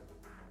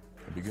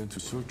 I began to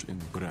search in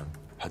Quran,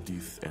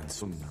 Hadith, and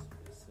Sunnah.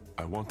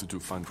 I wanted to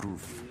find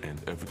proof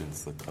and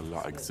evidence that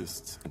Allah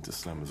exists and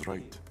Islam is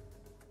right.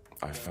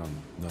 I found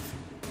nothing.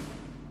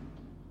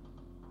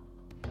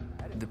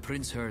 The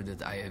prince heard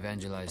that I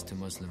evangelized to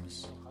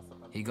Muslims.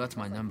 He got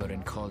my number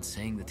and called,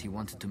 saying that he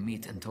wanted to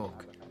meet and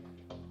talk.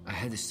 I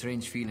had a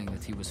strange feeling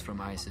that he was from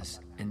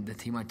ISIS and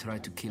that he might try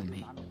to kill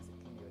me.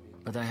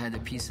 But I had a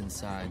peace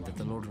inside that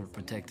the Lord would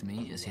protect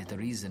me, as he had a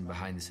reason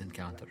behind this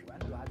encounter.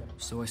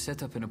 So I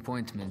set up an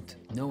appointment,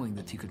 knowing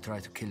that he could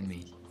try to kill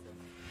me.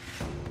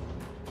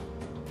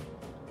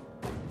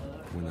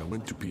 When I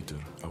went to Peter,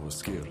 I was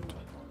scared,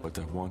 but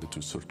I wanted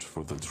to search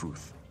for the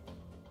truth.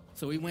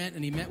 So he went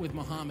and he met with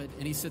Muhammad,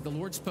 and he said, the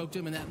Lord spoke to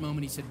him in that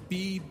moment. He said,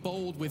 be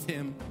bold with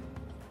him.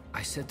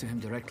 I said to him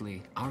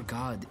directly, our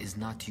God is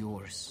not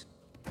yours.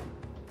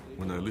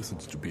 When I listened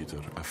to Peter,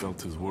 I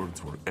felt his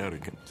words were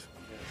arrogant.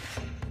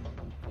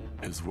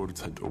 His words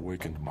had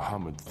awakened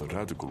Muhammad, the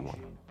radical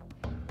one.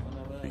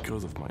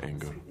 Because of my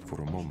anger,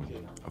 for a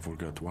moment, I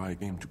forgot why I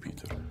came to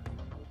Peter.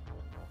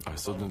 I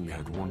suddenly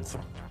had one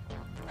thought.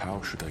 How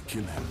should I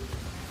kill him?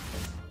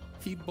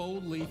 He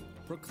boldly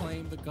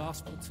proclaimed the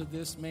gospel to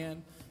this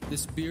man,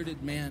 this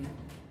bearded man.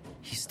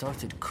 He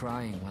started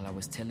crying while I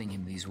was telling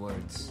him these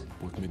words.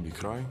 What made me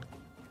cry?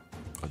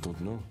 I don't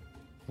know.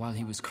 While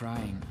he was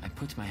crying, I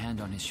put my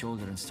hand on his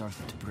shoulder and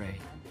started to pray.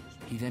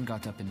 He then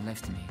got up and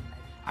left me.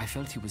 I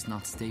felt he was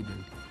not stable.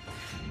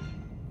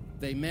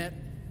 They met.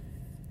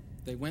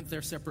 They went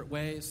their separate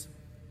ways.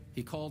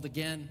 He called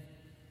again.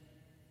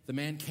 The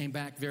man came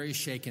back very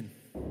shaken.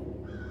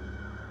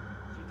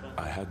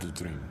 I had a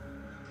dream.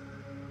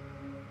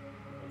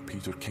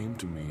 Peter came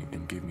to me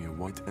and gave me a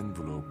white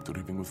envelope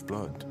dripping with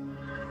blood.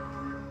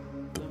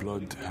 The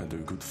blood had a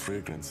good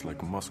fragrance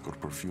like musk or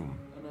perfume.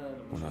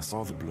 When I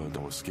saw the blood, I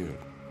was scared.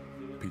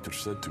 Peter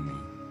said to me,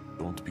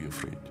 don't be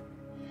afraid.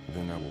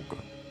 Then I woke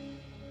up.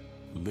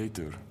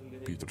 Later,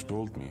 Peter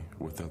told me,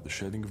 without the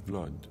shedding of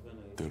blood,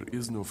 there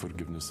is no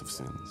forgiveness of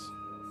sins.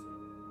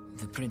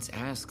 The prince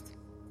asked,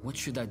 what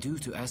should I do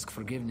to ask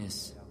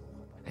forgiveness?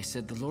 I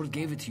said, the Lord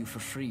gave it to you for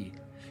free.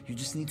 You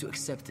just need to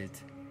accept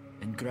it.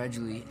 And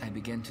gradually, I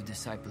began to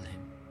disciple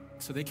him.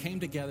 So they came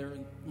together,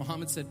 and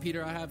Muhammad said,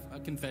 Peter, I have a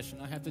confession.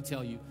 I have to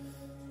tell you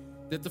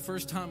that the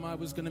first time I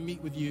was going to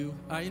meet with you,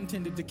 I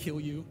intended to kill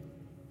you.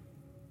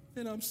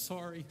 And I'm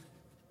sorry.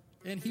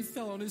 And he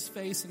fell on his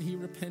face and he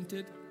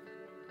repented.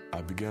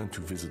 I began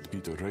to visit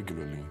Peter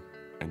regularly,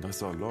 and I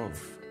saw love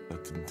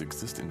that didn't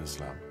exist in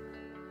Islam.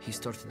 He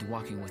started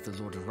walking with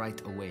the Lord right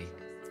away.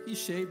 He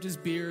shaved his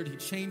beard. He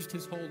changed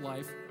his whole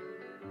life.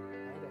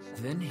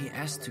 Then he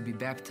asked to be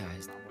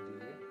baptized.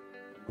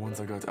 Once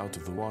I got out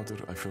of the water,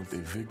 I felt a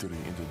victory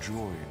and a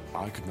joy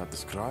I could not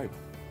describe.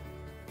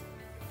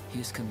 He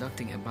is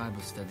conducting a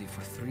Bible study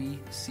for 3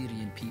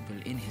 Syrian people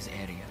in his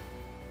area.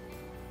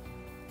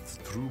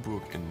 The true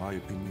book, in my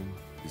opinion,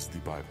 is the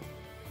Bible.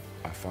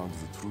 I found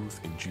the truth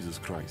in Jesus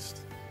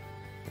Christ.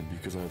 And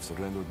because I have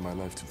surrendered my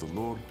life to the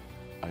Lord,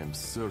 I am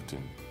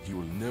certain He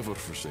will never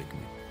forsake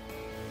me.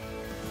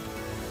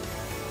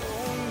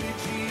 Only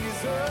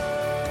Jesus.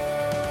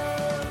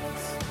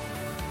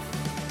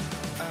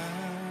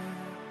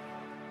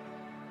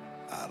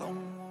 I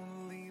don't want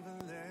to leave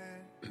a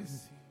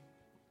legacy.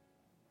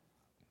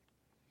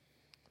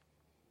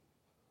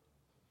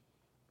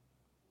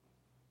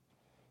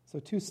 So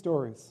 2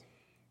 stories.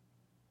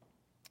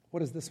 What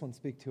does this one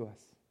speak to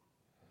us?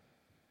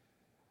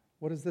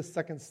 What does this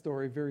second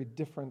story, very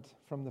different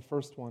from the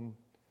first one,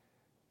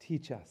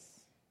 teach us?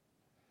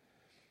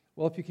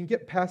 Well, if you can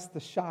get past the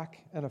shock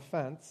and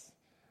offense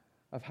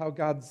of how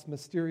God's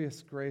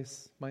mysterious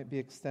grace might be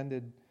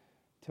extended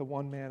to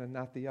one man and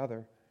not the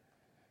other,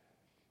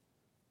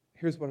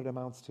 here's what it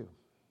amounts to.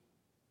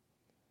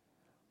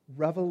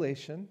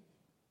 Revelation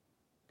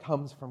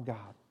comes from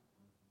God.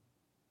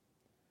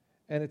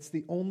 And it's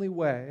the only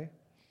way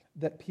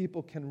that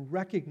people can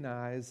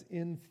recognize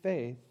in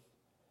faith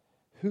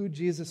who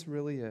Jesus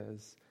really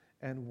is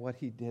and what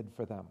he did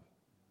for them.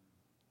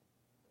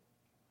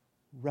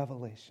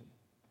 Revelation.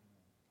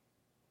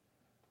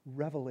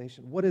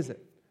 Revelation. What is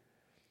it?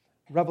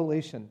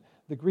 revelation.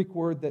 The Greek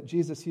word that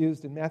Jesus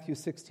used in Matthew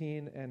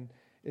 16 and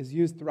is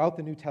used throughout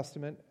the New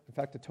Testament, in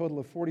fact, a total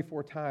of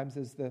 44 times,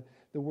 is the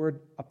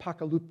word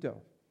apocalypto,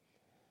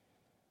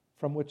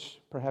 from which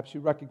perhaps you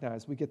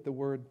recognize we get the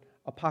word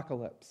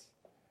apocalypse.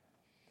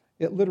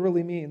 It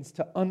literally means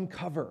to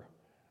uncover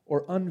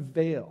or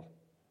unveil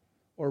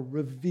or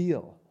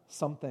reveal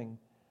something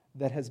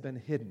that has been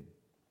hidden.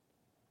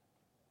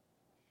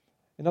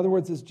 In other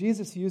words, as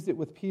Jesus used it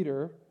with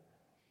Peter,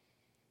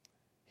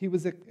 he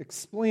was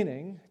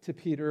explaining to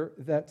Peter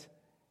that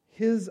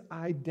his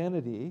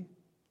identity,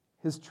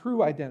 his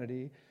true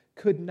identity,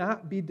 could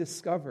not be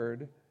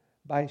discovered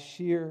by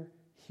sheer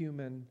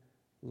human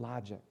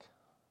logic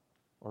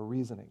or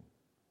reasoning.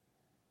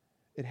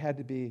 It had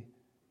to be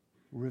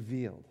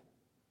revealed.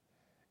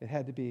 It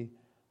had to be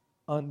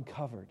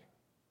uncovered.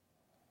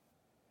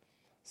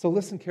 So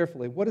listen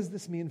carefully. What does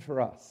this mean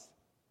for us?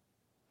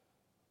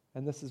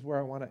 And this is where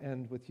I want to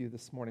end with you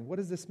this morning. What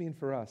does this mean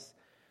for us?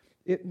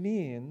 It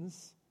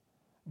means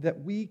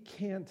that we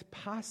can't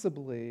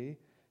possibly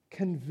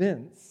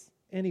convince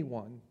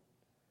anyone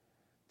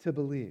to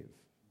believe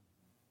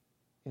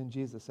in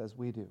Jesus as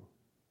we do.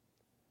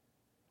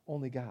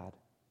 Only God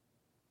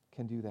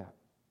can do that.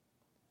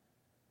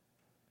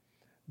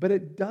 But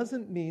it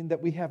doesn't mean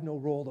that we have no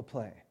role to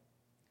play.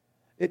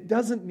 It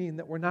doesn't mean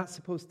that we're not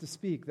supposed to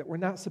speak, that we're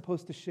not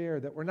supposed to share,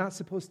 that we're not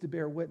supposed to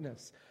bear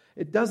witness.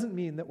 It doesn't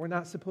mean that we're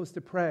not supposed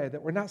to pray,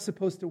 that we're not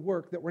supposed to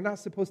work, that we're not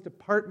supposed to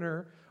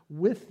partner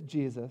with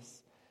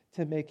Jesus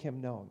to make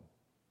him known.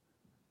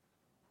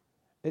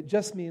 It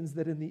just means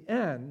that in the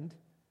end,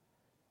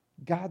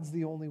 God's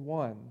the only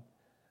one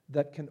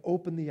that can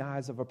open the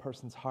eyes of a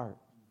person's heart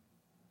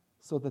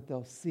so that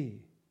they'll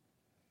see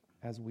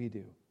as we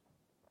do.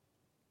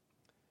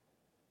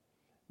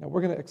 Now,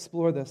 we're going to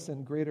explore this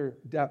in greater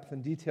depth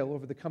and detail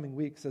over the coming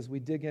weeks as we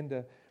dig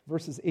into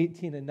verses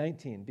 18 and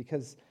 19,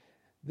 because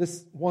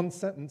this one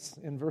sentence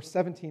in verse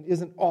 17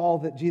 isn't all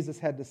that Jesus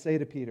had to say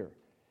to Peter.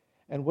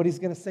 And what he's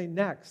going to say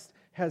next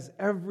has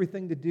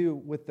everything to do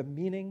with the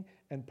meaning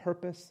and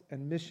purpose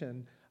and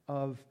mission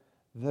of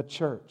the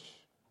church,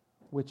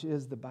 which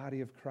is the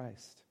body of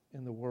Christ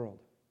in the world.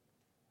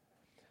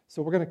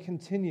 So we're going to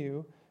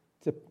continue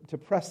to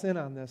press in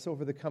on this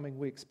over the coming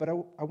weeks. But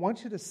I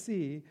want you to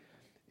see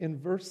in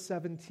verse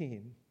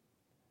 17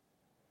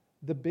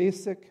 the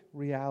basic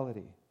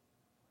reality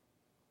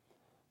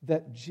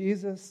that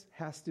Jesus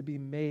has to be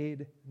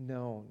made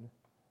known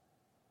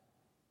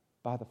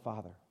by the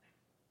Father.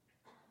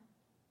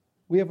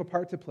 We have a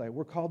part to play.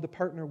 We're called to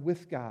partner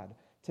with God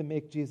to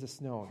make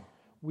Jesus known.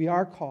 We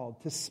are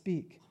called to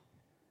speak,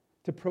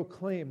 to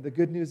proclaim the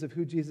good news of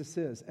who Jesus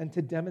is, and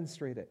to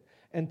demonstrate it,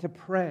 and to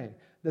pray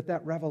that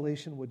that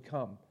revelation would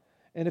come.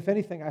 And if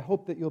anything, I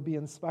hope that you'll be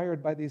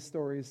inspired by these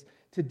stories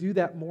to do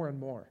that more and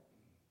more.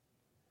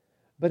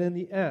 But in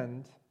the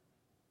end,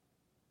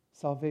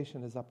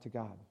 salvation is up to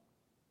God.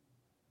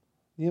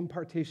 The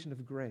impartation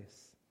of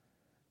grace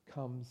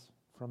comes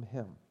from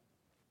him.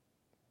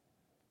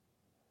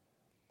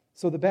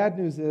 So the bad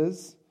news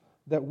is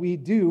that we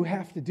do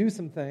have to do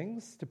some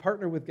things to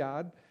partner with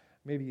God.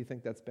 Maybe you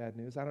think that's bad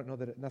news. I don't know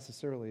that it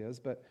necessarily is,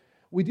 but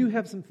we do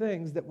have some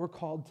things that we're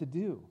called to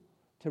do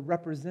to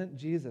represent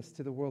Jesus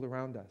to the world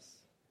around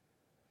us.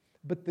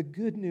 But the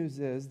good news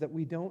is that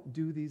we don't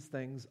do these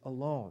things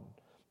alone,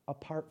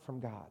 apart from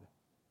God.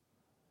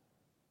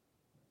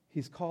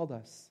 He's called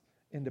us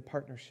into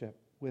partnership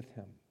with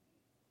him.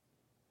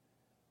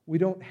 We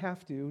don't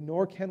have to,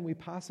 nor can we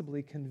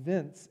possibly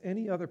convince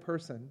any other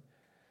person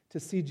to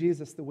see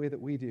Jesus the way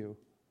that we do.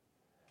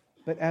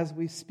 But as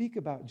we speak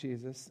about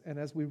Jesus and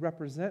as we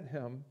represent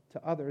him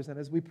to others and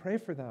as we pray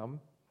for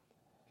them,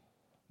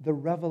 the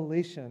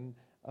revelation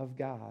of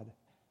God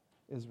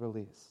is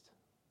released.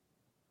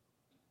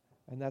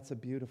 And that's a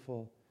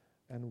beautiful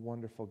and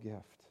wonderful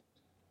gift.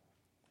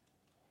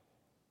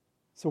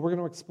 So we're going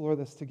to explore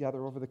this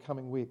together over the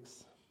coming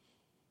weeks.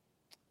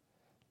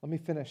 Let me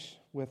finish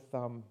with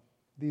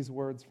these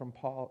words from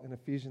Paul in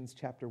Ephesians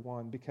chapter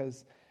 1,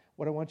 because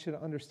what I want you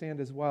to understand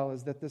as well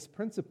is that this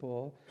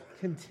principle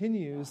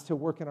continues to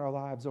work in our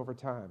lives over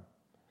time.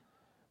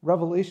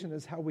 Revelation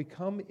is how we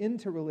come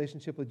into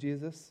relationship with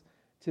Jesus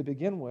to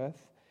begin with,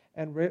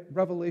 and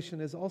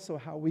revelation is also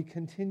how we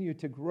continue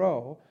to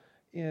grow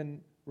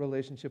in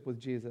relationship with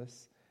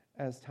Jesus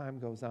as time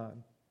goes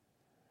on.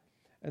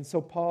 And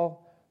so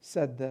Paul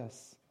said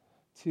this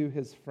to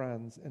his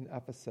friends in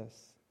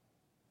Ephesus.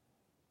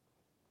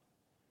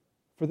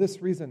 For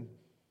this reason,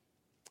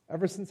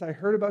 ever since I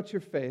heard about your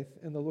faith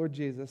in the Lord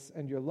Jesus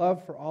and your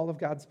love for all of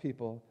God's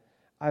people,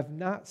 I've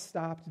not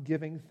stopped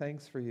giving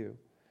thanks for you,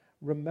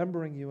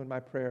 remembering you in my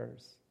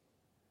prayers.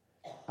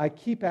 I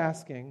keep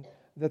asking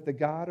that the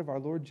God of our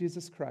Lord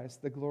Jesus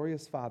Christ, the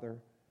glorious Father,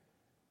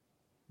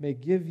 may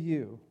give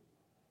you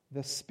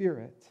the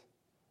spirit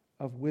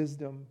of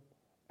wisdom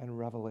and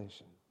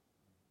revelation,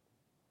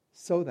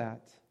 so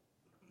that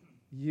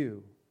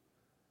you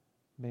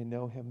may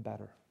know him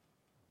better.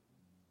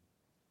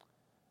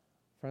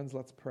 Friends,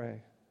 let's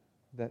pray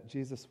that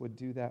Jesus would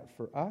do that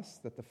for us,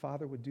 that the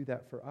Father would do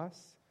that for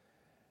us,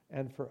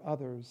 and for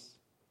others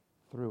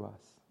through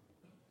us.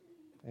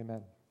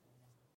 Amen.